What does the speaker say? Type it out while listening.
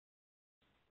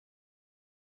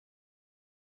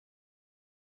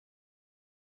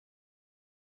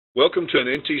Welcome to an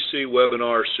NTC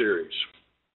webinar series.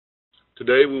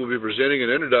 Today we will be presenting an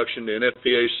introduction to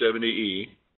NFPA 70E,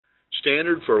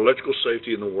 Standard for Electrical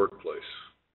Safety in the Workplace.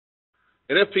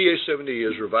 NFPA 70E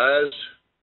is revised,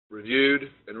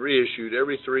 reviewed, and reissued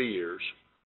every 3 years.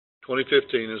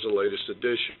 2015 is the latest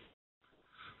edition.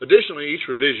 Additionally, each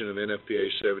revision of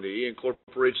NFPA 70E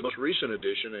incorporates the most recent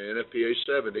edition of NFPA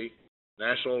 70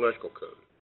 National Electrical Code.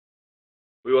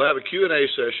 We will have a Q&A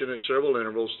session at several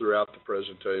intervals throughout the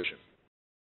presentation.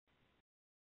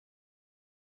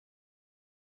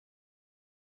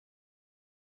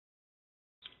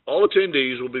 All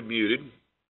attendees will be muted.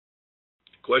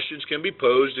 Questions can be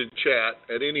posed in chat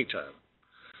at any time.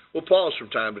 We'll pause from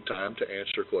time to time to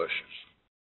answer questions.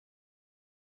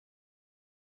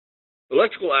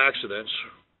 Electrical accidents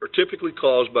are typically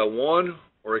caused by one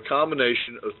or a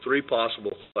combination of three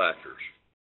possible factors: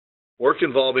 work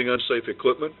involving unsafe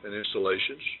equipment and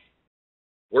installations,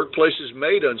 workplaces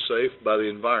made unsafe by the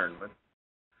environment,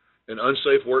 and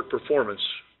unsafe work performance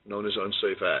known as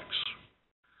unsafe acts.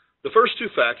 The first two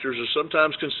factors are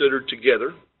sometimes considered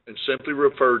together and simply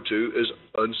referred to as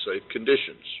unsafe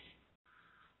conditions.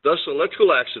 Thus,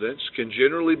 electrical accidents can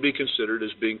generally be considered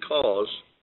as being caused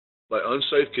by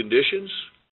unsafe conditions,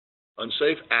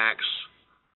 unsafe acts,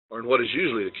 or in what is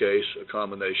usually the case, a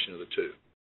combination of the two.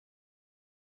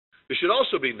 It should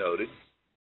also be noted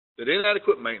that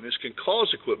inadequate maintenance can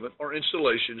cause equipment or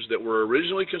installations that were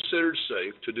originally considered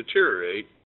safe to deteriorate,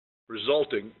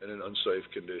 resulting in an unsafe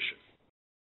condition.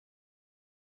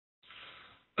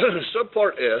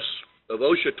 Subpart S of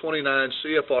OSHA 29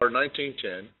 CFR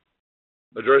 1910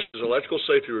 addresses electrical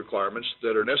safety requirements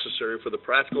that are necessary for the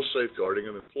practical safeguarding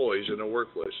of employees in their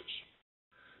workplaces.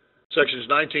 Sections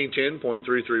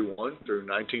 1910.331 through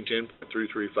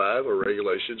 1910.335 are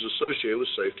regulations associated with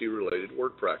safety-related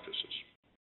work practices.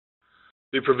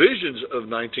 The provisions of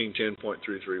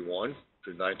 1910.331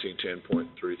 through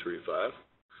 1910.335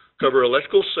 cover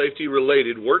electrical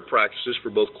safety-related work practices for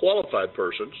both qualified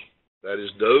persons, that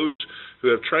is, those who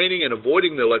have training in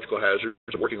avoiding the electrical hazards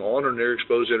of working on or near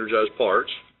exposed energized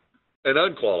parts, and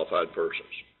unqualified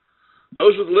persons,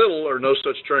 those with little or no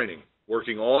such training,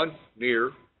 working on,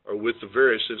 near, or with the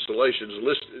various installations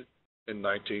listed in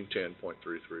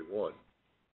 1910.331.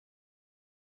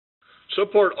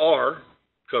 Subpart R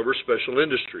covers special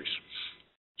industries.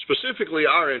 Specifically,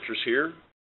 our interest here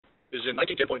is in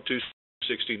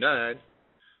 1910.269,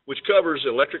 which covers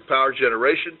electric power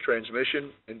generation,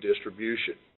 transmission, and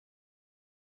distribution.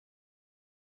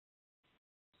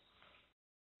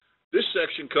 This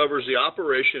section covers the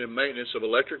operation and maintenance of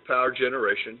electric power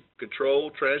generation, control,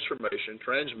 transformation,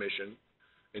 transmission,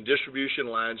 and distribution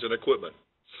lines and equipment.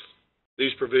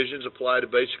 These provisions apply to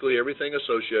basically everything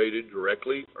associated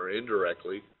directly or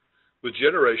indirectly with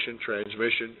generation,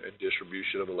 transmission, and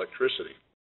distribution of electricity.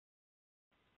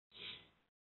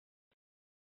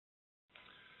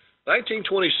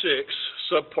 1926,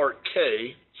 Subpart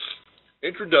K,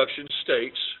 Introduction,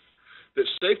 states that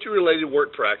safety-related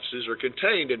work practices are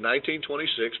contained in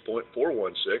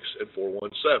 1926.416 and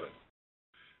 417.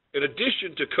 In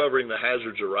addition to covering the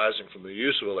hazards arising from the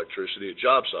use of electricity at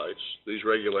job sites, these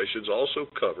regulations also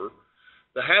cover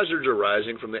the hazards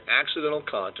arising from the accidental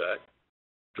contact,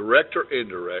 direct or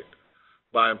indirect,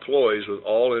 by employees with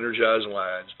all energized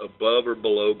lines above or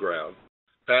below ground,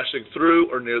 passing through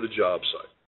or near the job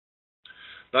site.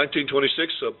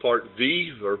 1926 Subpart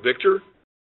V, or Victor,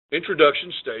 Introduction,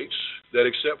 states that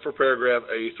except for paragraph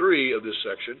A3 of this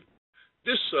section,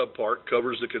 this subpart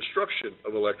covers the construction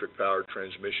of electric power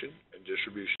transmission and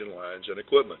distribution lines and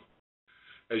equipment.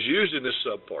 As used in this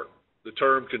subpart, the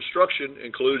term construction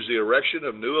includes the erection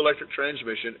of new electric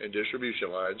transmission and distribution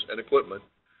lines and equipment,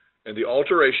 and the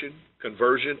alteration,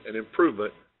 conversion, and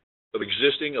improvement of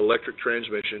existing electric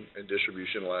transmission and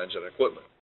distribution lines and equipment.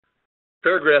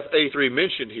 Paragraph A3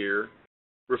 mentioned here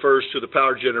refers to the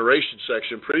power generation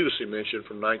section previously mentioned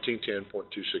from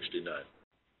 1910.269.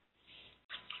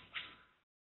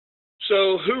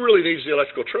 So, who really needs the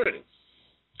electrical training?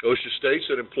 OSHA states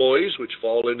that employees which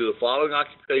fall into the following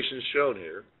occupations shown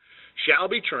here shall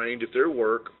be trained if their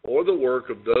work or the work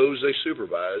of those they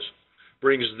supervise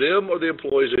brings them or the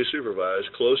employees they supervise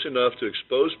close enough to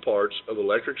exposed parts of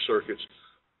electric circuits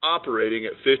operating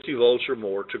at 50 volts or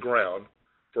more to ground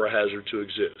for a hazard to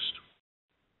exist.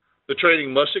 The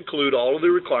training must include all of the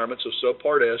requirements of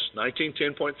Subpart S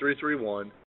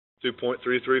 1910.331 through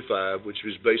 .335, which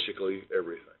is basically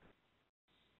everything.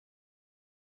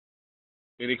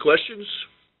 Any questions?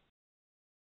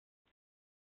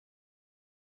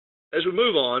 As we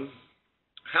move on,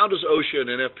 how does OSHA and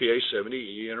NFPA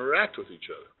 70E interact with each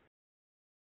other?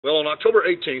 Well, on October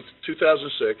 18,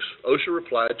 2006, OSHA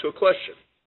replied to a question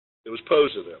that was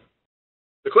posed to them.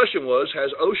 The question was, has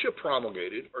OSHA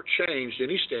promulgated or changed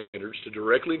any standards to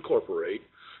directly incorporate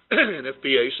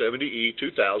NFPA 70E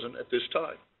 2000 at this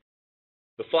time?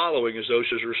 The following is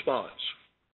OSHA's response.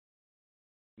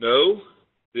 No,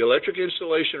 the electric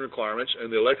installation requirements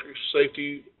and the electric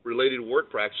safety-related work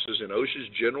practices in OSHA's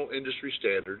general industry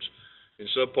standards in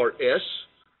Subpart S,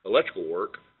 electrical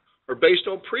work, are based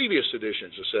on previous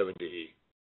editions of 70E.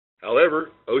 However,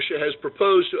 OSHA has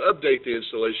proposed to update the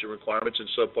installation requirements in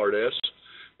Subpart S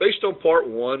based on Part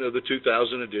 1 of the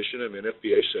 2000 edition of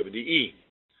NFPA 70E.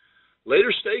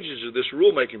 Later stages of this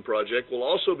rulemaking project will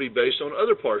also be based on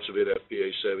other parts of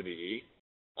NFPA 70E.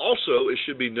 Also, it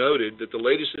should be noted that the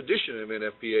latest edition of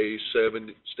NFPA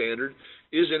 70 standard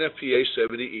is NFPA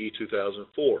 70E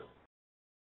 2004.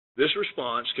 This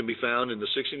response can be found in the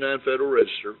 69 Federal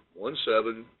Register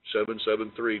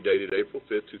 17773 dated April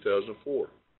 5, 2004.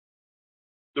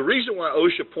 The reason why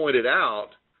OSHA pointed out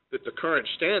that the current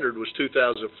standard was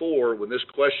 2004 when this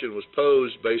question was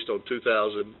posed based on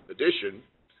 2000 edition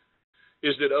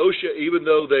is that OSHA, even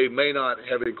though they may not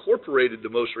have incorporated the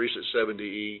most recent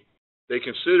 70E, they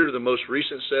consider the most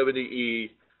recent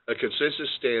 70E a consensus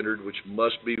standard which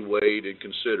must be weighed and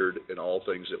considered in all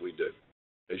things that we do,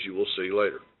 as you will see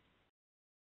later.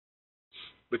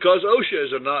 Because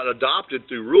OSHA has not adopted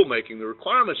through rulemaking the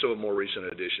requirements of a more recent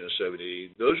edition of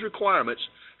 70E, those requirements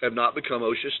have not become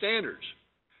OSHA standards.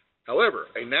 However,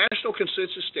 a national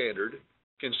consensus standard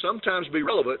can sometimes be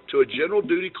relevant to a general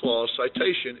duty clause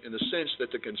citation in the sense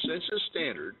that the consensus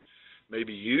standard may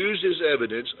be used as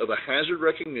evidence of a hazard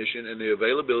recognition and the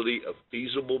availability of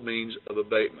feasible means of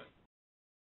abatement.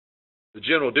 The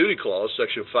general duty clause,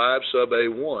 section 5 sub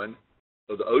A1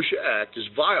 of the OSHA Act, is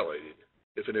violated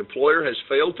if an employer has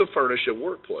failed to furnish a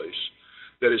workplace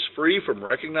that is free from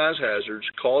recognized hazards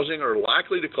causing or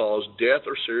likely to cause death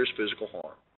or serious physical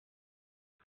harm.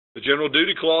 The general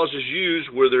duty clause is used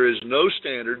where there is no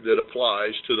standard that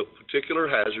applies to the particular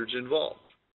hazards involved.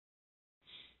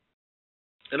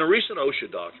 In a recent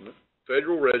OSHA document,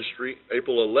 Federal Registry,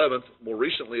 April 11th, more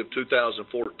recently of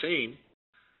 2014,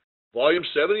 Volume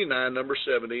 79, Number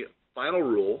 70, Final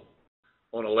Rule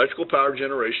on Electrical Power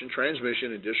Generation,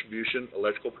 Transmission, and Distribution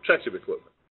Electrical Protective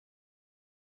Equipment.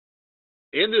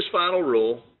 In this final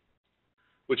rule,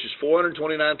 which is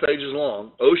 429 pages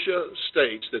long, OSHA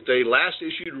states that they last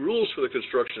issued rules for the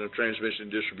construction of transmission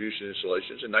and distribution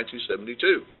installations in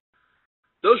 1972.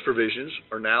 Those provisions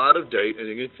are now out of date and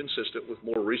inconsistent with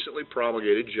more recently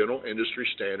promulgated general industry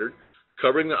standard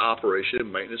covering the operation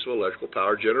and maintenance of electrical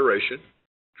power generation,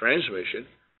 transmission,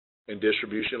 and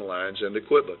distribution lines and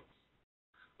equipment.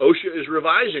 OSHA is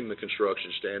revising the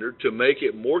construction standard to make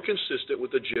it more consistent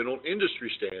with the general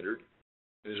industry standard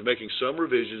and is making some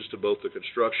revisions to both the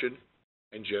construction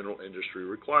and general industry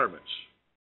requirements.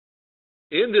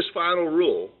 In this final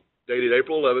rule, dated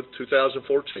April 11,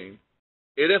 2014,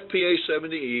 NFPA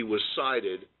 70E was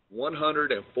cited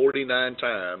 149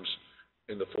 times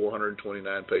in the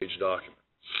 429-page document.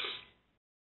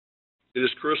 It is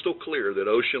crystal clear that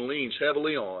OSHA leans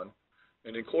heavily on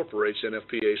and incorporates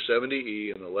NFPA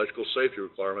 70E and the electrical safety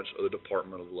requirements of the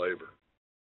Department of Labor.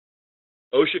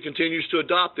 OSHA continues to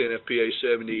adopt the NFPA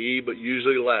 70E, but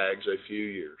usually lags a few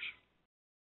years.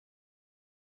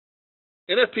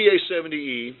 NFPA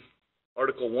 70E,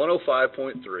 Article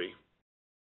 105.3,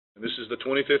 and this is the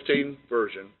 2015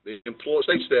 version,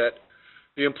 states that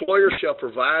the employer shall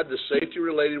provide the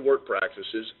safety-related work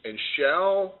practices and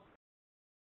shall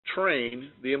train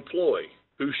the employee,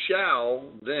 who shall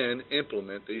then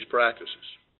implement these practices.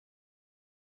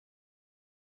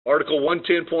 Article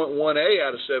 110.1A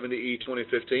out of 70E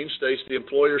 2015 states the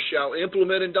employer shall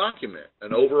implement and document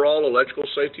an overall electrical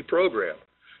safety program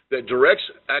that directs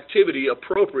activity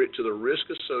appropriate to the risk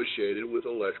associated with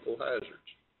electrical hazards.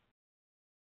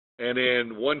 And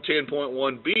in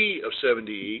 110.1B of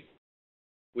 70E,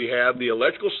 we have the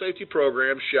electrical safety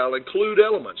program shall include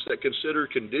elements that consider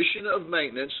condition of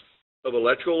maintenance of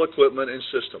electrical equipment and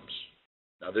systems.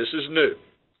 Now this is new.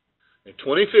 In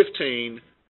 2015,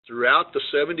 throughout the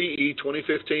 70E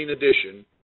 2015 edition,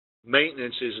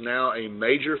 maintenance is now a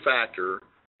major factor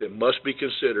that must be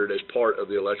considered as part of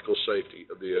the electrical safety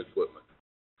of the equipment.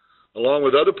 Along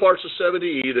with other parts of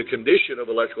 70E, the condition of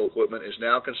electrical equipment is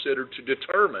now considered to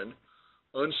determine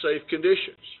unsafe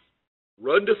conditions.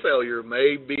 Run to failure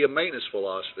may be a maintenance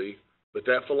philosophy, but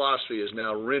that philosophy is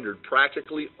now rendered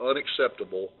practically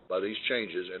unacceptable by these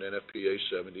changes in NFPA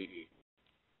 70E.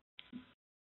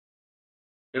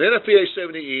 In NFPA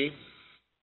 70E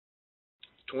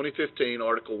 2015,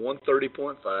 Article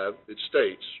 130.5, it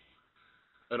states,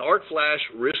 an arc flash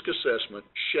risk assessment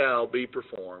shall be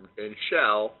performed and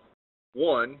shall,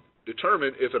 1,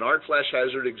 determine if an arc flash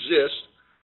hazard exists.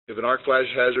 If an arc flash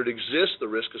hazard exists, the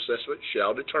risk assessment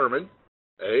shall determine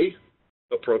A,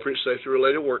 appropriate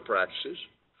safety-related work practices,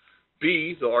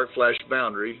 B, the arc flash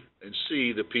boundary, and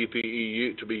C, the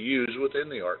PPE to be used within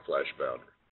the arc flash boundary.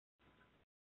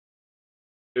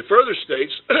 It further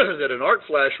states that an arc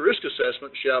flash risk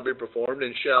assessment shall be performed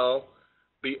and shall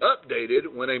be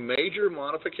updated when a major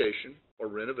modification or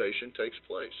renovation takes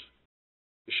place.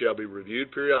 It shall be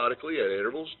reviewed periodically at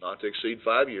intervals not to exceed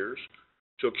 5 years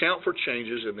to account for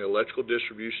changes in the electrical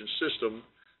distribution system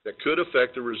that could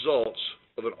affect the results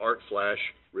of an arc flash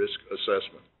risk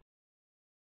assessment.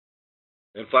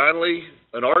 And finally,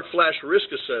 an arc flash risk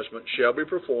assessment shall be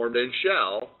performed and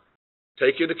shall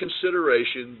take into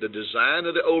consideration the design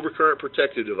of the overcurrent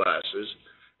protective devices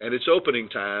and its opening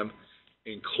time,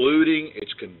 including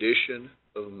its condition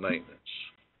of maintenance.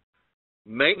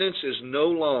 Maintenance is no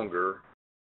longer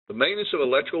the maintenance of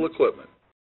electrical equipment,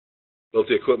 both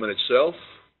the equipment itself,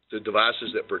 the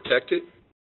devices that protect it.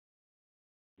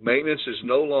 Maintenance is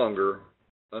no longer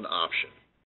an option.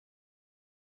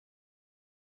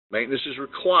 Maintenance is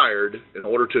required in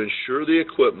order to ensure the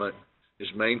equipment is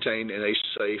maintained in a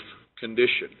safe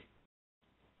condition.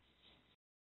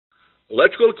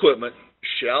 Electrical equipment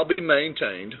shall be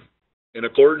maintained in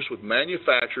accordance with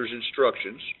manufacturer's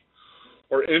instructions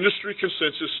or industry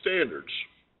consensus standards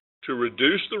to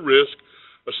reduce the risk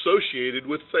associated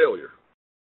with failure.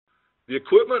 The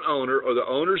equipment owner or the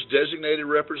owner's designated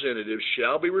representative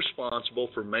shall be responsible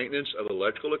for maintenance of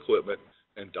electrical equipment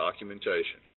and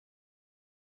documentation.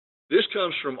 This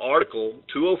comes from Article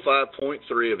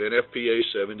 205.3 of NFPA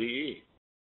 70E.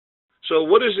 So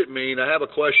what does it mean? I have a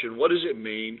question. What does it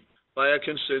mean by a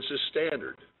consensus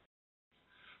standard?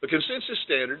 A consensus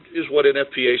standard is what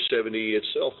NFPA 70E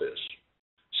itself is.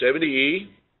 70E,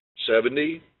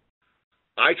 70,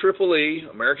 IEEE,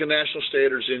 American National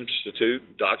Standards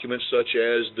Institute, documents such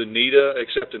as the NETA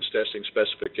acceptance testing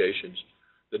specifications,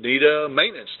 the NETA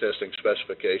maintenance testing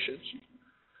specifications.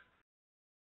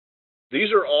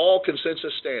 These are all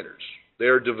consensus standards. They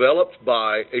are developed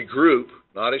by a group,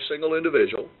 not a single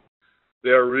individual.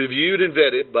 They are reviewed and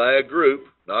vetted by a group,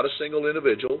 not a single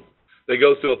individual. They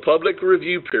go through a public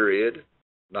review period,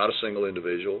 not a single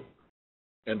individual,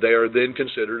 and they are then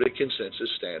considered a consensus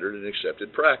standard and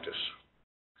accepted practice.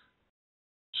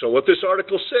 So what this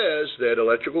article says, that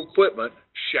electrical equipment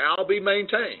shall be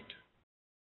maintained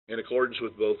in accordance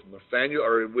with both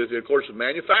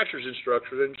manufacturer's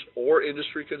instructions or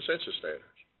industry consensus standards.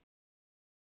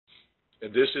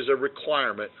 And this is a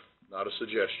requirement, not a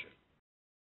suggestion.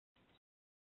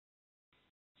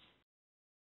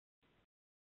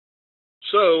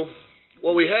 So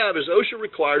what we have is OSHA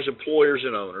requires employers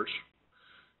and owners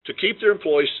to keep their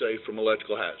employees safe from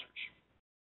electrical hazards.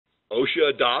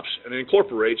 OSHA adopts and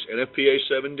incorporates NFPA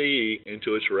 70E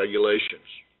into its regulations.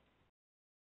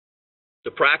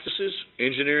 The practices,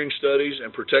 engineering studies,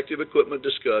 and protective equipment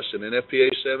discussed in NFPA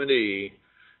 70E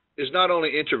is not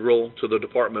only integral to the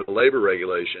Department of Labor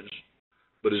regulations,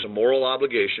 but is a moral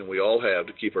obligation we all have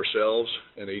to keep ourselves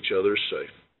and each other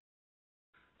safe.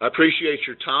 I appreciate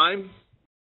your time.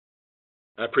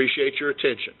 I appreciate your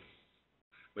attention.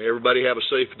 May everybody have a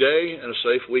safe day and a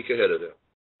safe week ahead of them.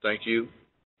 Thank you.